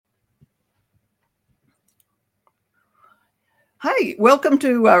Hi, welcome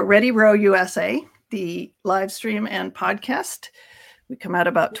to Ready Row USA, the live stream and podcast. We come out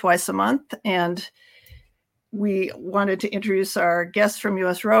about twice a month, and we wanted to introduce our guests from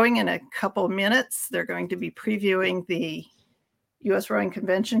U.S. Rowing in a couple minutes. They're going to be previewing the U.S. Rowing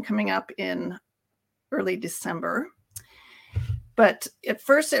Convention coming up in early December. But at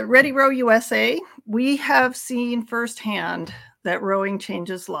first, at Ready Row USA, we have seen firsthand that rowing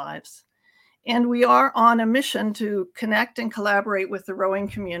changes lives. And we are on a mission to connect and collaborate with the rowing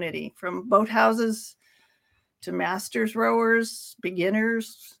community, from boathouses to masters rowers,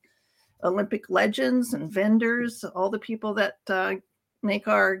 beginners, Olympic legends and vendors, all the people that make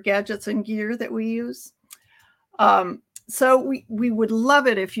our gadgets and gear that we use. So we would love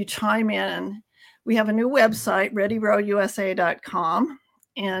it if you chime in. We have a new website, readyrowusa.com,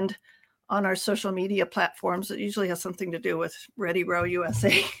 and on our social media platforms, it usually has something to do with Ready Row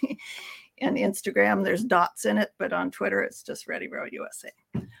USA. And Instagram, there's dots in it, but on Twitter, it's just Ready Row USA.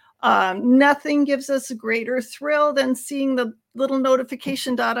 Nothing gives us a greater thrill than seeing the little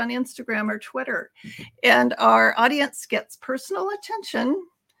notification dot on Instagram or Twitter. And our audience gets personal attention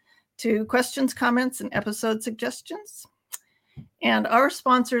to questions, comments, and episode suggestions. And our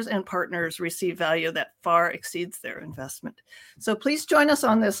sponsors and partners receive value that far exceeds their investment. So please join us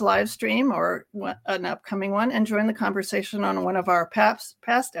on this live stream or an upcoming one and join the conversation on one of our past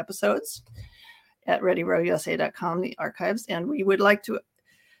episodes at readyrowusa.com, the archives. And we would like to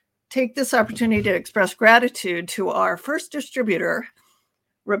take this opportunity to express gratitude to our first distributor,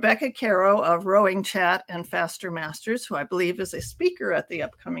 Rebecca Caro of Rowing Chat and Faster Masters, who I believe is a speaker at the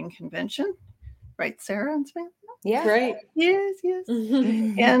upcoming convention. Right, Sarah and Samantha? Yeah. Great. Yes.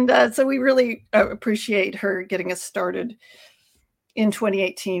 And so we really appreciate her getting us started. In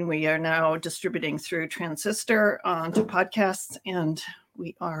 2018, we are now distributing through Transistor onto podcasts, and we're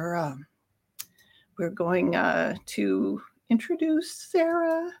going to introduce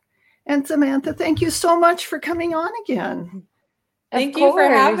Sarah and Samantha. Thank you so much for coming on again. Thank you for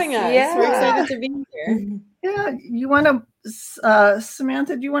having us. Yeah. We're excited to be here. Yeah, you want to,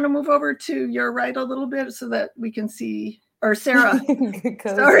 Samantha, do you want to move over to your right a little bit so that we can see, or Sarah?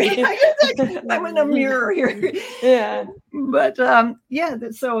 Sorry, I'm in a mirror here. Yeah. But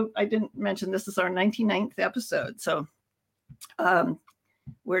so I didn't mention this is our 99th episode. So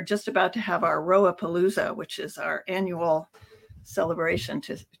we're just about to have our Row-a-Palooza, which is our annual celebration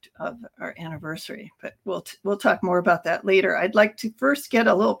of our anniversary. But we'll talk more about that later. I'd like to first get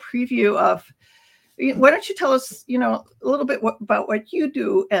a little preview of. Why don't you tell us, a little bit about what you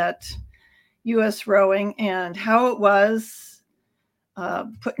do at U.S. Rowing and how it was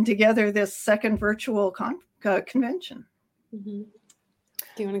putting together this second virtual convention? Mm-hmm.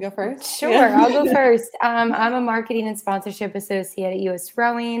 Do you want to go first? Sure, I'll go first. I'm a marketing and sponsorship associate at U.S.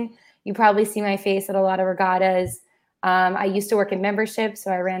 Rowing. You probably see my face at a lot of regattas. I used to work in membership,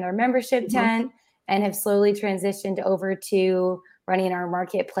 so I ran our membership tent and have slowly transitioned over to running our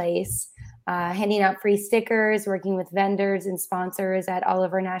marketplace. Handing out free stickers, working with vendors and sponsors at all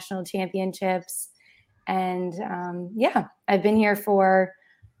of our national championships. And I've been here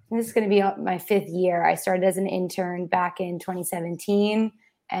this is going to be my 5th year. I started as an intern back in 2017,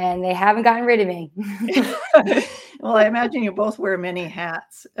 and they haven't gotten rid of me. Well, I imagine you both wear many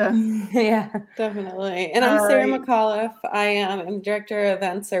hats. Yeah, definitely. And I'm Sarah McAuliffe. I am Director of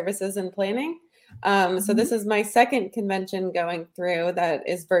Event Services and Planning. So this is my second convention going through that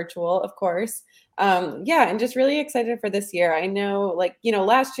is virtual, of course. And just really excited for this year. I know,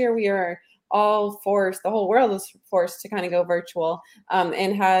 last year we were all forced, the whole world was forced to kind of go virtual, and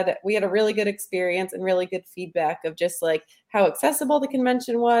we had a really good experience and really good feedback of just like how accessible the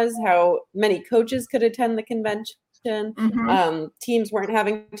convention was, how many coaches could attend the convention. Teams weren't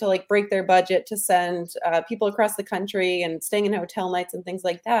having to break their budget to send people across the country and staying in hotel nights and things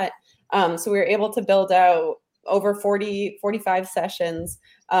like that. So we were able to build out over 45 sessions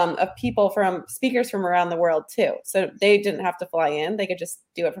of speakers from around the world too. So they didn't have to fly in. They could just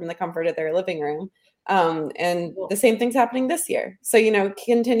do it from the comfort of their living room. And the same thing's happening this year. So,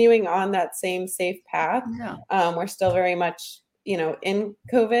 continuing on that same safe path, we're still very much, in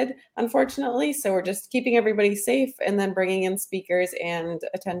COVID, unfortunately. So we're just keeping everybody safe and then bringing in speakers and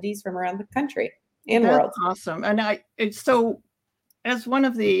attendees from around the country and world. Awesome. And as one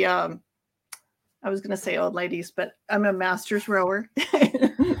of the, I was going to say old ladies, but I'm a masters rower.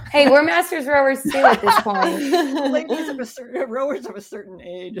 Hey, we're masters rowers too at this point. Ladies rowers of a certain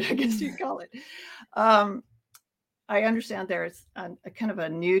age, I guess you'd call it. I understand there's a kind of a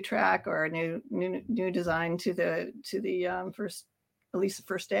new track or a new design to the first, at least the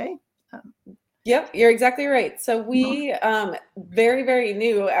first day. Yep, you're exactly right. So we very, very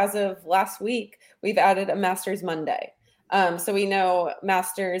new as of last week, we've added a Masters Monday. So we know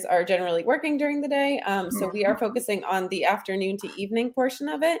masters are generally working during the day. So we are focusing on the afternoon to evening portion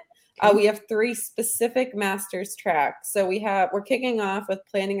of it. We have 3 specific masters tracks. So we're kicking off with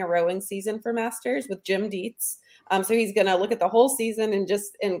planning a rowing season for masters with Jim Dietz. So he's going to look at the whole season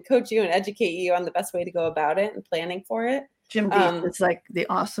and coach you and educate you on the best way to go about it and planning for it. Jim Dietz is like the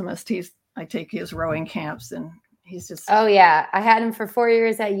awesomest. I take his rowing camps and he's just. Oh yeah. I had him for 4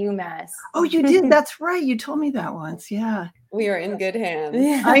 years at UMass. Oh, you did. That's right. You told me that once. Yeah. We are in good hands.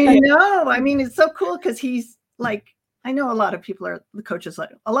 Yeah. I know. I mean, it's so cool because he's like, I know a lot of people the coaches, like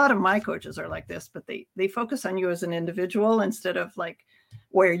a lot of my coaches are like this, but they focus on you as an individual instead of like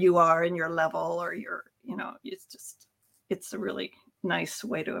where you are in your level or your, it's a really nice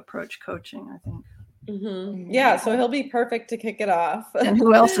way to approach coaching, I think. Mm-hmm. Yeah, so he'll be perfect to kick it off. And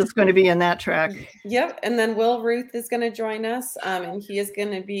who else is going to be in that track? Yep, and then Will Ruth is going to join us, and he is going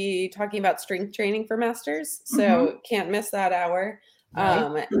to be talking about strength training for masters, so can't miss that hour.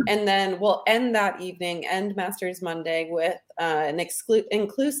 Right. And then we'll end Masters Monday with an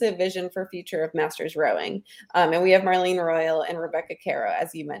inclusive vision for future of Masters rowing. And we have Marlene Royal and Rebecca Caro,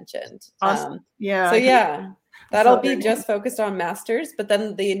 as you mentioned. Awesome. That'll be just focused on masters, but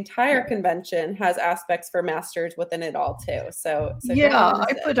then the entire convention has aspects for masters within it all too. So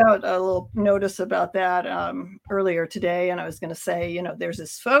I put out a little notice about that earlier today, and I was going to say, there's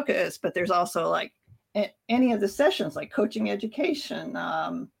this focus, but there's also like any of the sessions like coaching education,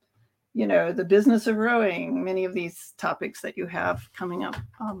 the business of rowing, many of these topics that you have coming up,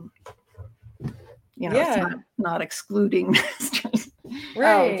 it's not excluding masters.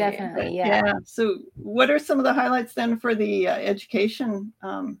 Right. Oh, definitely. Yeah. So what are some of the highlights then for the education?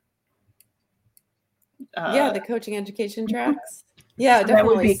 The coaching education tracks. Yeah, so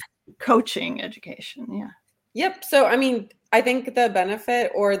definitely. That would be coaching education. Yeah. Yep. So, I mean, I think the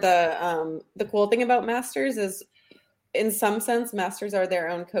benefit or the cool thing about masters is, in some sense, masters are their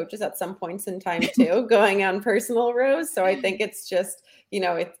own coaches at some points in time too, going on personal rows. So I think it's just,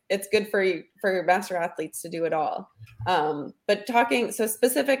 it's good for master athletes to do it all. But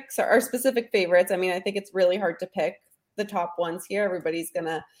our specific favorites, I mean, I think it's really hard to pick the top ones here. Everybody's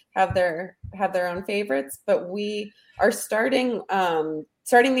gonna have their own favorites, but we are starting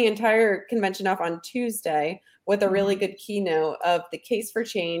the entire convention off on Tuesday with a really good keynote of the case for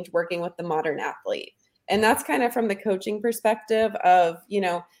change, working with the modern athlete. And that's kind of from the coaching perspective of,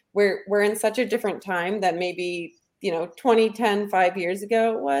 we're in such a different time that maybe, 2010, 5 years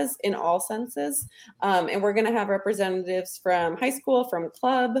ago it was, in all senses. And we're going to have representatives from high school, from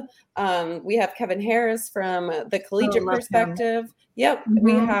club. We have Kevin Harris from the collegiate perspective. Him. Yep. Mm-hmm.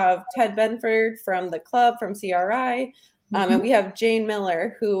 We have Ted Benford from the club, from CRI. And we have Jane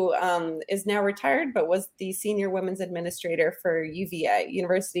Miller, who is now retired, but was the senior women's administrator for UVA,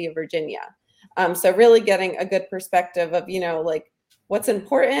 University of Virginia. So really getting a good perspective of, like what's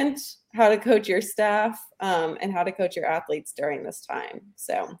important, how to coach your staff, and how to coach your athletes during this time.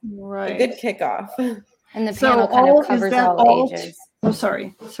 So a good kickoff. And the panel kind of covers all ages. Oh,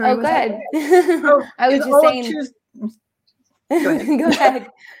 sorry. Oh, go ahead. I was just saying. Go ahead.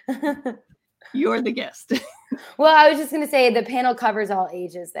 Go ahead. You're the guest. Well, I was just going to say the panel covers all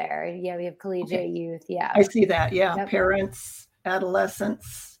ages there. Yeah, we have collegiate youth. Yeah. I see that. Yeah. Yep. Parents,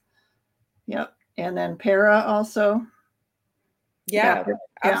 adolescents. Yep. And then para also. Yeah,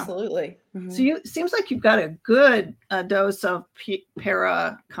 absolutely. Mm-hmm. So seems like you've got a good dose of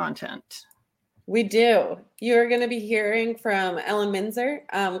para content. We do. You're going to be hearing from Ellen Minzer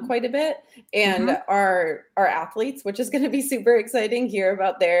quite a bit, and our athletes, which is going to be super exciting. Hear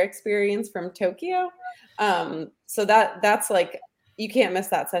about their experience from Tokyo. So that's like, you can't miss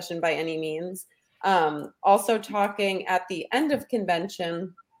that session by any means. Also talking at the end of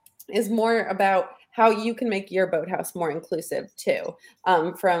convention is more about how you can make your boathouse more inclusive too,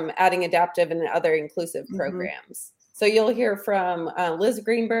 from adding adaptive and other inclusive programs. So you'll hear from Liz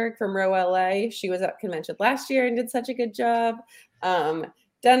Greenberg from Row LA. She was at convention last year and did such a good job.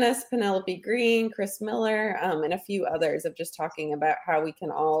 Dennis, Penelope Green, Chris Miller, and a few others of just talking about how we can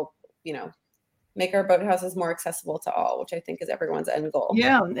all, make our boathouses more accessible to all, which I think is everyone's end goal.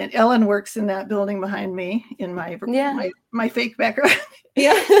 Yeah, and Ellen works in that building behind me in my fake background.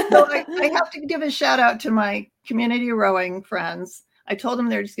 Yeah. So I have to give a shout out to my community rowing friends. I told them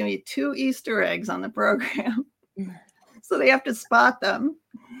there's going to be 2 Easter eggs on the program. So they have to spot them.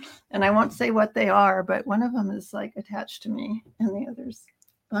 And I won't say what they are, but one of them is like attached to me and the other's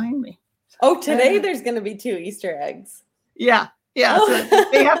behind me. Oh, today there's going to be 2 Easter eggs. Yeah. Yeah. So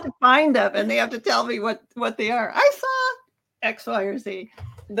they have to find them and they have to tell me what they are. I saw X, Y, or Z.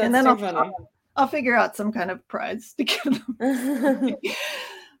 That's and then funny. I'll figure out some kind of prize to give them.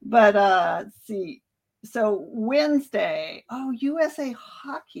 But let's see. So Wednesday, USA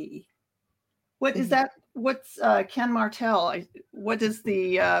Hockey. What is that? What's Ken Martell? What is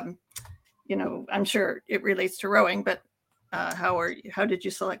the, I'm sure it relates to rowing, but how did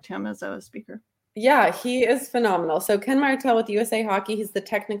you select him as a speaker? Yeah, he is phenomenal. So Ken Martell with USA Hockey, he's the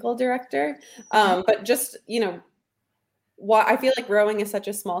technical director. But just, I feel like rowing is such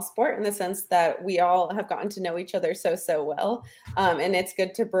a small sport in the sense that we all have gotten to know each other so well. And it's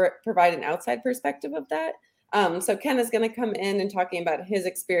good to provide an outside perspective of that. So Ken is going to come in and talking about his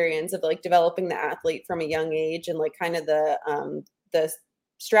experience of like developing the athlete from a young age and like kind of the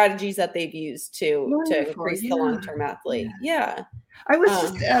strategies that they've used to increase the long-term athlete. Yeah. I was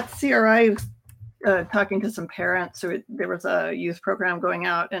just at CRI talking to some parents. So there was a youth program going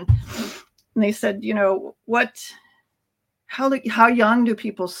out, and they said, how young do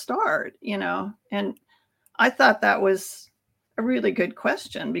people start? And I thought that was a really good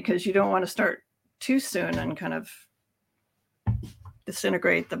question, because you don't want to start too soon and kind of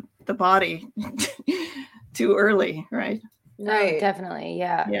disintegrate the body too early, right? Right. Oh, definitely.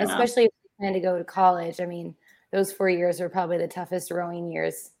 Yeah. Especially if you plan to go to college. I mean, those 4 years were probably the toughest rowing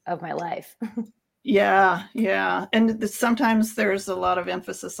years of my life. Yeah. And sometimes there's a lot of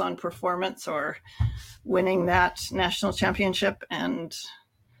emphasis on performance or winning that national championship, and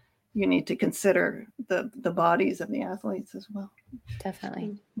you need to consider the bodies of the athletes as well.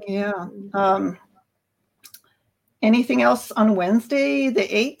 Definitely. Yeah. Anything else on Wednesday, the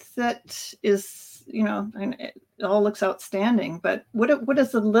 8th, that is, and it all looks outstanding, but what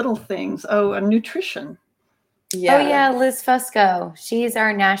is the little things? Nutrition. Yeah. Oh yeah, Liz Fusco. She's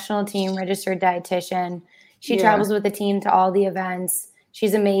our national team registered dietitian. She travels with the team to all the events.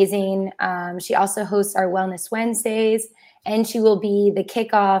 She's amazing. She also hosts our Wellness Wednesdays, and she will be the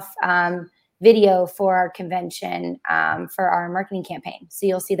kickoff video for our convention for our marketing campaign. So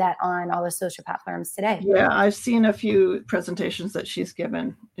you'll see that on all the social platforms today. Yeah, I've seen a few presentations that she's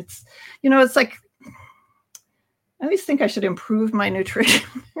given. It's, it's like, I always think I should improve my nutrition.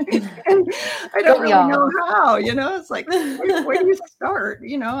 And I don't really know how, it's like, where do you start?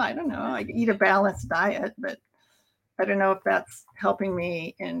 I don't know. I eat a balanced diet, but I don't know if that's helping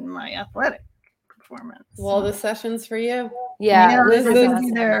me in my athletic performance. Well, the session's for you. Yeah, Liz is going to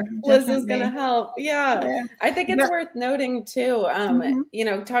be there. Liz is going to help. Yeah. I think it's worth noting too,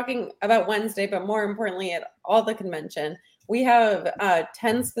 talking about Wednesday, but more importantly at all the convention, we have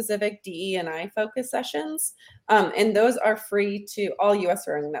 10 specific DE&I focus sessions, and those are free to all US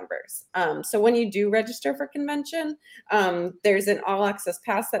Rowing members. So when you do register for convention, there's an all access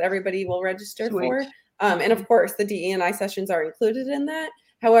pass that everybody will register for. And of course, the DE&I sessions are included in that.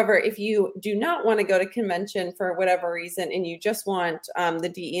 However, if you do not want to go to convention for whatever reason, and you just want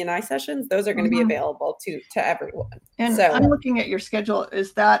the DE&I sessions, those are going to be available to everyone. And so I'm looking at your schedule.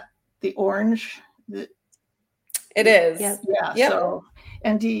 Is that the orange? It is. Yep. Yeah. Yep. So,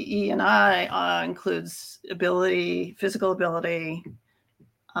 and DE&I includes physical ability.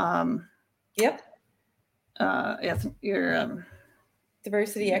 Yep. Your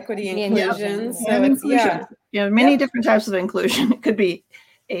diversity, equity, inclusion. So and inclusion. Many different types of inclusion. It could be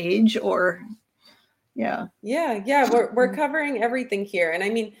age or we're covering everything here. And I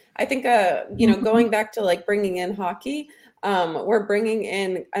mean, I think going back to like bringing in hockey, we're bringing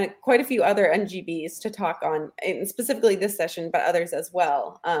in quite a few other NGBs to talk on, and specifically this session, but others as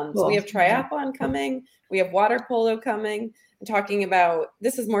well. So we have triathlon coming, we have water polo coming, talking about,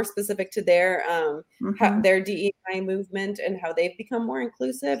 this is more specific to their DEI movement and how they've become more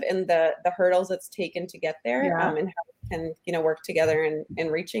inclusive and the hurdles it's taken to get there, and how we can work together in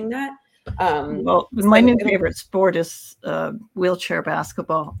reaching that. My new favorite sport is wheelchair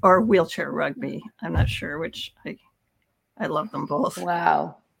basketball or wheelchair rugby. I'm not sure which. I love them both.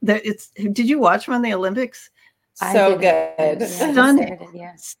 Wow. Did you watch them on the Olympics? So good. Stunning.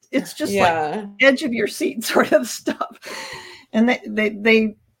 Yes. It's just like edge of your seat sort of stuff. And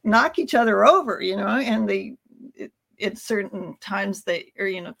they knock each other over, and at certain times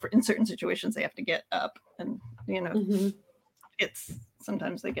in certain situations they have to get up, and it's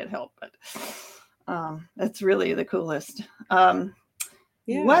sometimes they get help, but that's really the coolest.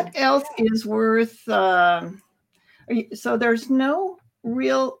 What else is worth so there's no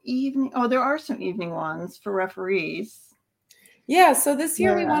real evening. There are some evening ones for referees. Yeah. So this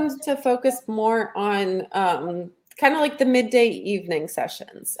year we wanted to focus more on kind of like the midday evening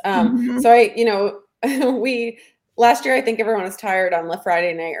sessions. So last year, I think everyone was tired on the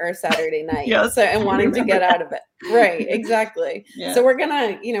Friday night or Saturday night. And wanting to get out of it. Right. Exactly. Yeah. So we're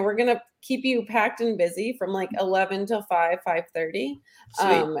going to keep you packed and busy from like 11 till 5:30.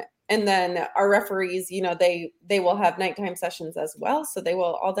 And then our referees, they will have nighttime sessions as well. So they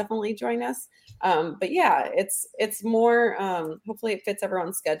will all definitely join us. But yeah, it's more, hopefully it fits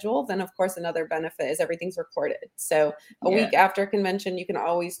everyone's schedule. Then of course, another benefit is everything's recorded. So a week after convention, you can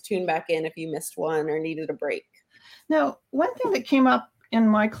always tune back in if you missed one or needed a break. Now, one thing that came up in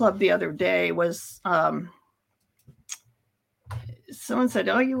my club the other day was someone said,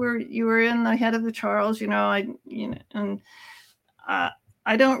 "Oh, you were in the Head of the Charles, and I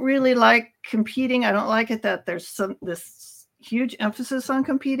don't really like competing. I don't like it that there's this huge emphasis on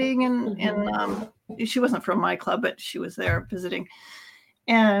competing." And she wasn't from my club, but she was there visiting.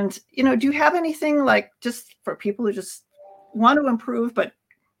 And do you have anything like just for people who just want to improve but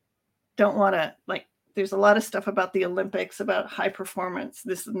don't want to, like? There's a lot of stuff about the Olympics, about high performance,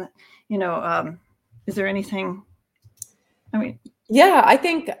 this and that. Is there anything? I mean, yeah, I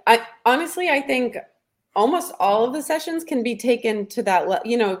think almost all of the sessions can be taken to that.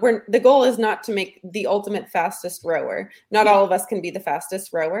 Where the goal is not to make the ultimate fastest rower. Not all of us can be the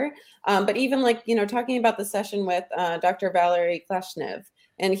fastest rower. But even talking about the session with Dr. Valery Klashnev,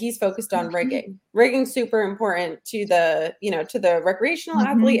 and he's focused on rigging. Rigging's super important to the recreational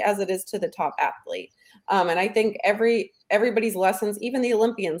athlete as it is to the top athlete. And I think everybody's lessons, even the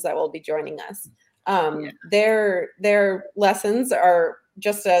Olympians that will be joining us, their lessons are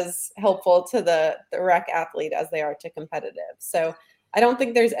just as helpful to the rec athlete as they are to competitive. So I don't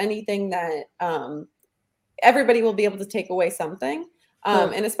think there's anything that everybody will be able to take away something.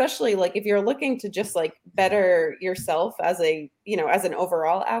 And especially if you're looking to just better yourself as as an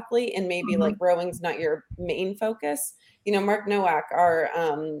overall athlete, and maybe rowing's not your main focus, Mark Nowak, our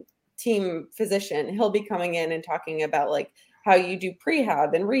team physician, he'll be coming in and talking about how you do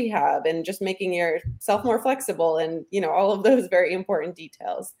prehab and rehab and just making yourself more flexible and, all of those very important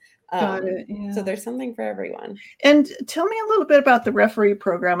details. Got it, yeah. So there's something for everyone. And tell me a little bit about the referee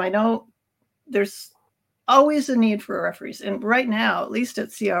program. I know there's always a need for referees. And right now, at least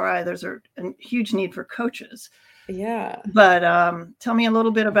at CRI, there's a huge need for coaches. Yeah. But tell me a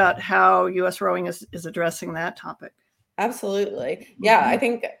little bit about how US Rowing is addressing that topic. Absolutely. Yeah, I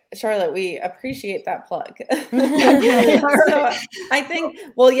think, Charlotte, we appreciate that plug. Okay, so right. I think,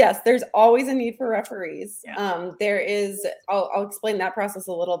 well, yes, there's always a need for referees. Yeah. There is, I'll explain that process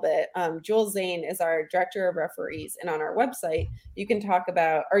a little bit. Jules Zane is our director of referees. And on our website, you can talk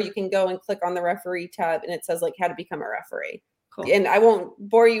about, or you can go and click on the referee tab and it says how to become a referee. Cool. And I won't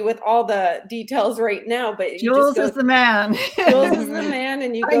bore you with all the details right now, but Jules is the man. Jules is the man,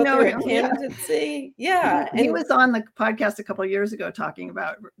 and you go through a candidacy. Yeah. He was on the podcast a couple of years ago talking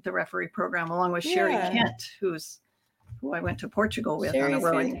about the referee program, along with Sherry Kent, who I went to Portugal with. Sherry's on a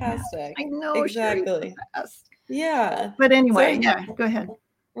rowing. Fantastic. I know, exactly. Yeah. But anyway, go ahead.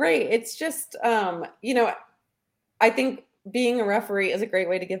 Right. It's just, I think being a referee is a great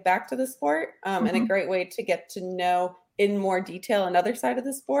way to give back to the sport, and a great way to get to know in more detail another side of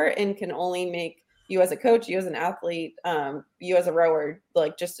the sport, and can only make you as a coach, you as an athlete, you as a rower,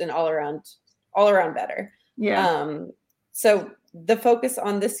 just an all around better. Yeah. So the focus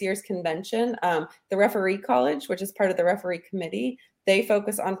on this year's convention, the Referee College, which is part of the referee committee, they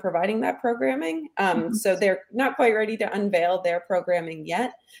focus on providing that programming. So they're not quite ready to unveil their programming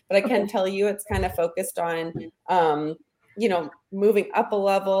yet, but I can tell you it's kind of focused on moving up a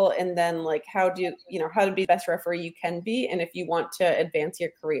level, and then how to be the best referee you can be. And if you want to advance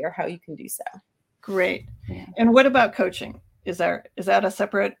your career, how you can do so. Great. Yeah. And what about coaching? Is that a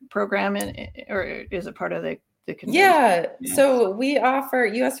separate program or is it part of the convention? Yeah. So we offer,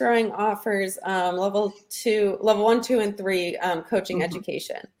 US Rowing offers level 1, 2, and 3 coaching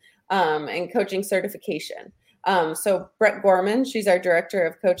education and coaching certification. So Brett Gorman, she's our director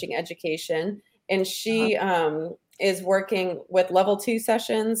of coaching education, and she is working with level 2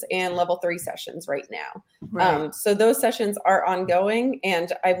 sessions and level 3 sessions right now. Right. So those sessions are ongoing,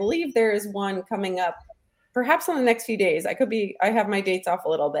 and I believe there is one coming up perhaps on the next few days. I have my dates off a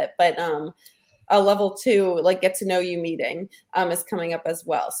little bit, but a level 2, get to know you meeting is coming up as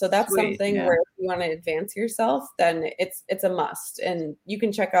well. So that's something where if you want to advance yourself, then it's a must. And you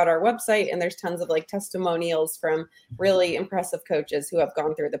can check out our website, and there's tons of testimonials from really impressive coaches who have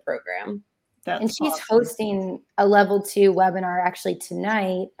gone through the program. And she's hosting a level 2 webinar actually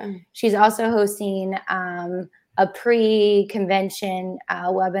tonight. She's also hosting a pre-convention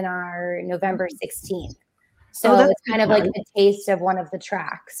webinar November 16th. So it's kind of like a taste of one of the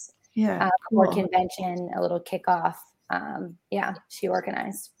tracks for convention, a little kickoff. She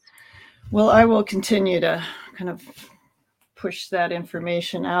organized. Well, I will continue to kind of push that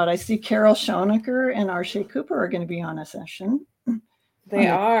information out. I see Carol Schoenecker and Arshay Cooper are going to be on a session. They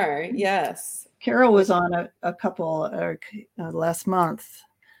are, yes. Carol was on a couple last month.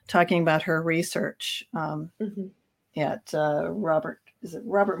 talking about her research Mm-hmm. at Robert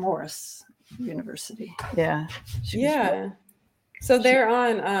Morris University. Yeah. Yeah. So they're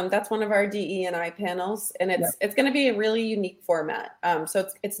on, that's one of our DE&I panels, and it's going to be a really unique format. So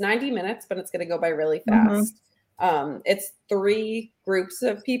it's 90 minutes, but it's going to go by really fast. It's 3 groups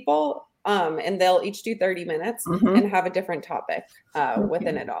of people, and they'll each do 30 minutes and have a different topic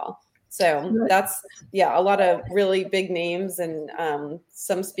within it all. So that's, a lot of really big names and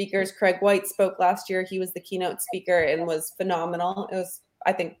some speakers. Craig White spoke last year. He was the keynote speaker and was phenomenal. It was,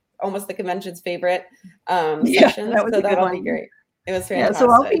 I think, almost the convention's favorite session. That was so that'll be great. It was fantastic. Yeah,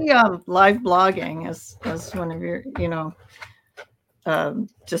 so I'll be live blogging as one of your,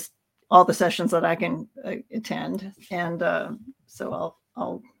 just all the sessions that I can attend, and so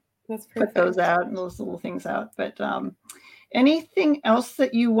I'll put those out and those little things out. But anything else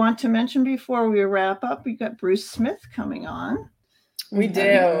that you want to mention before we wrap up? We got Bruce Smith coming on. We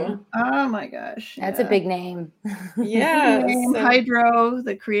do. Oh my gosh, that's a big name. Yeah, Hydro,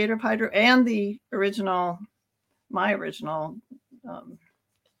 the creator of Hydro, and my original.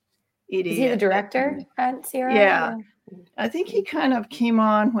 Is he the director at Sierra? Yeah. I think he kind of came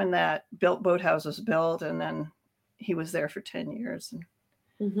on when that boathouse was built, and then he was there for 10 years.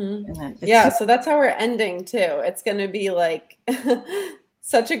 And then so that's how we're ending too. It's going to be like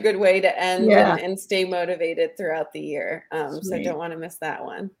such a good way to end and stay motivated throughout the year. So I don't want to miss that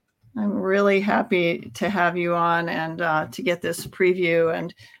one. I'm really happy to have you on and to get this preview,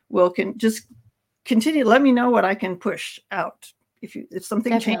 and we'll just continue. Let me know what I can push out. If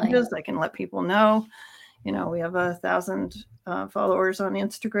something changes, I can let people know. We have 1,000 followers on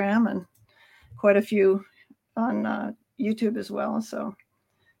Instagram and quite a few on YouTube as well. So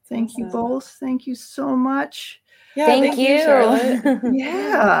thank you both. Thank you so much. Yeah, thank you. Charlotte.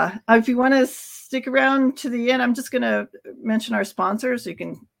 Yeah. If you want to stick around to the end, I'm just going to mention our sponsors. You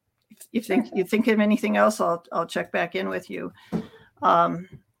can, if you think of anything else, I'll check back in with you.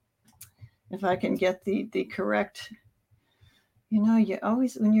 If I can get the correct. You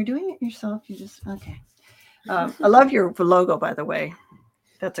always, when you're doing it yourself, you just, okay. I love your logo, by the way.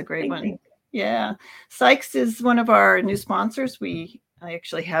 That's a great one. Yeah. Sykes is one of our new sponsors. I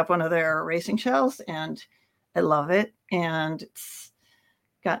actually have one of their racing shells, and I love it. And it's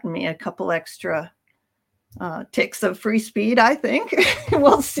gotten me a couple extra ticks of free speed, I think.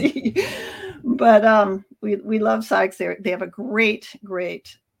 We'll see. But we love Sykes. They have a great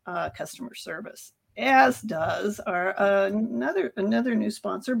customer service, as does our another new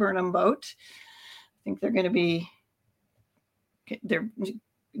sponsor, Burnham Boat. I think they're going to be their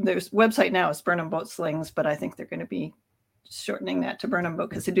website now is Burnham Boat Slings, but I think they're going to be shortening that to Burnham Boat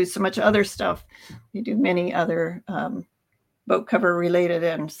because they do so much other stuff. They do many other boat cover related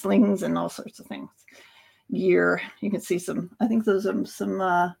and slings and all sorts of things. Gear, you can see some. I think those are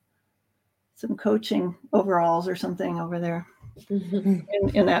some coaching overalls or something over there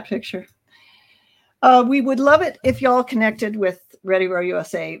in that picture. We would love it if y'all connected with Ready Row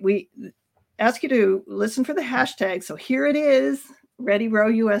USA. We ask you to listen for the hashtag. So here it is, Ready Row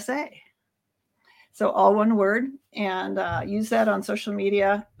USA. So all one word, and use that on social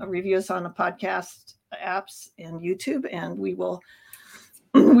media, review us on the podcast apps and YouTube, and we will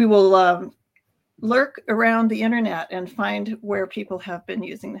lurk around the internet and find where people have been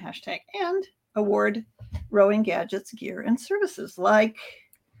using the hashtag and award rowing gadgets, gear, and services. Like,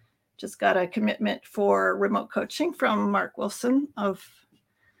 just got a commitment for remote coaching from Mark Wilson of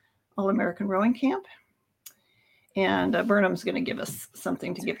All American Rowing Camp. And Burnham's going to give us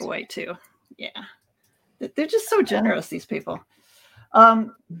something to give away too. Yeah. They're just so generous, these people.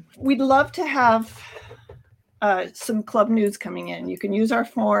 We'd love to have some club news coming in. You can use our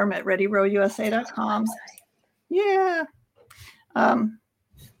form at readyrowusa.com. Yeah.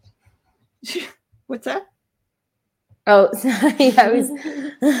 What's that? Oh, sorry.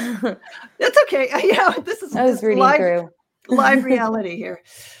 That's okay. Yeah, this is. I was reading through live reality here.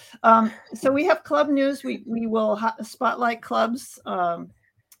 So we have club news. We will spotlight clubs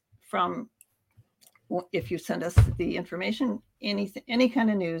from. If you send us the information, any kind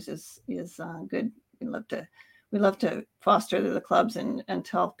of news is good. We love to foster the clubs and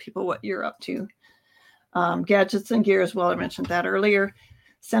tell people what you're up to. Gadgets and gear as well. I mentioned that earlier.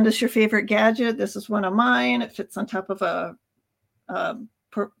 Send us your favorite gadget. This is one of mine. It fits on top of a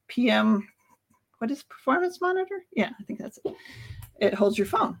PM. What is performance monitor? Yeah, I think that's it. It holds your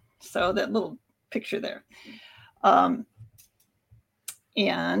phone. So that little picture there.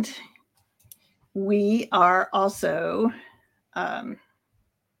 And we are also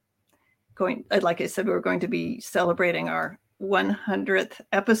going, like I said, we're going to be celebrating our 100th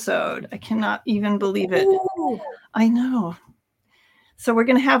episode. I cannot even believe it. Ooh. I know. So we're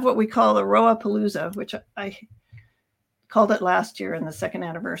going to have what we call the Roapalooza, which I called it last year in the second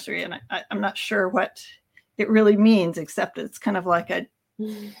anniversary. And I'm not sure what it really means, except it's kind of like a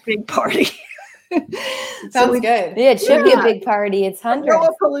big party. Sounds good. Yeah, it should be a big party. It's hundreds.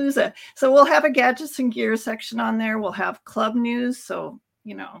 Roapalooza. So we'll have a gadgets and gear section on there. We'll have club news. So,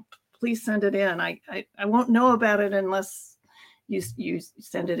 please send it in. I won't know about it unless you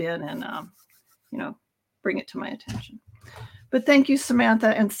send it in and, bring it to my attention. But thank you,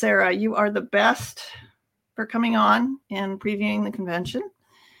 Samantha and Sarah. You are the best for coming on and previewing the convention.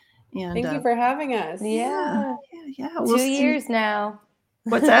 And thank you for having us. Yeah. We'll 2 years now.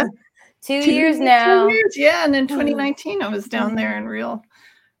 What's that? 2 years now. 2 years, yeah. And in 2019, I was down there in real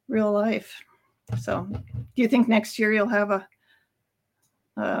life. So do you think next year you'll have a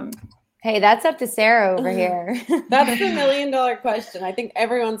hey, that's up to Sarah over here. That's the $1 million question. I think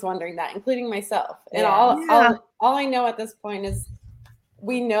everyone's wondering that, including myself. And all I know at this point is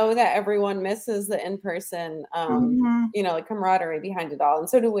we know that everyone misses the in-person, like camaraderie behind it all. And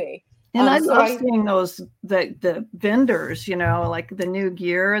so do we. And I love seeing those, the vendors, like the new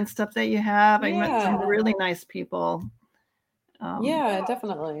gear and stuff that you have. I met some really nice people. Yeah,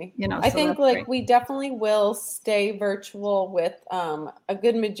 definitely. So I think we definitely will stay virtual with a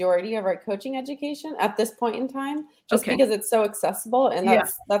good majority of our coaching education at this point in time, just because it's so accessible, and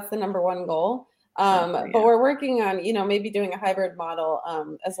that's the number one goal. But we're working on, maybe doing a hybrid model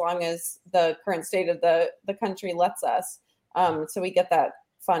as long as the current state of the country lets us, so we get that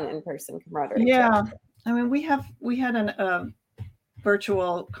fun in-person camaraderie. Yeah, I mean, we had a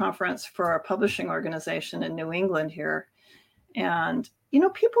virtual conference for our publishing organization in New England here. And,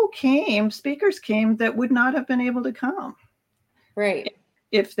 speakers came that would not have been able to come. Right.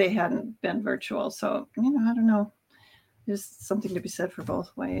 If they hadn't been virtual. So, I don't know. There's something to be said for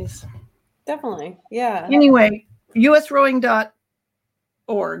both ways. Definitely. Yeah. Anyway,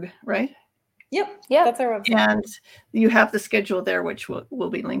 usrowing.org, right? Yep. That's our website. And you have the schedule there, which will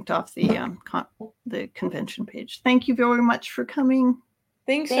be linked off the convention page. Thank you very much for coming.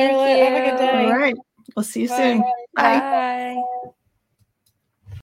 Thanks, Charlotte. Have a good day. All right. We'll see you soon. Bye.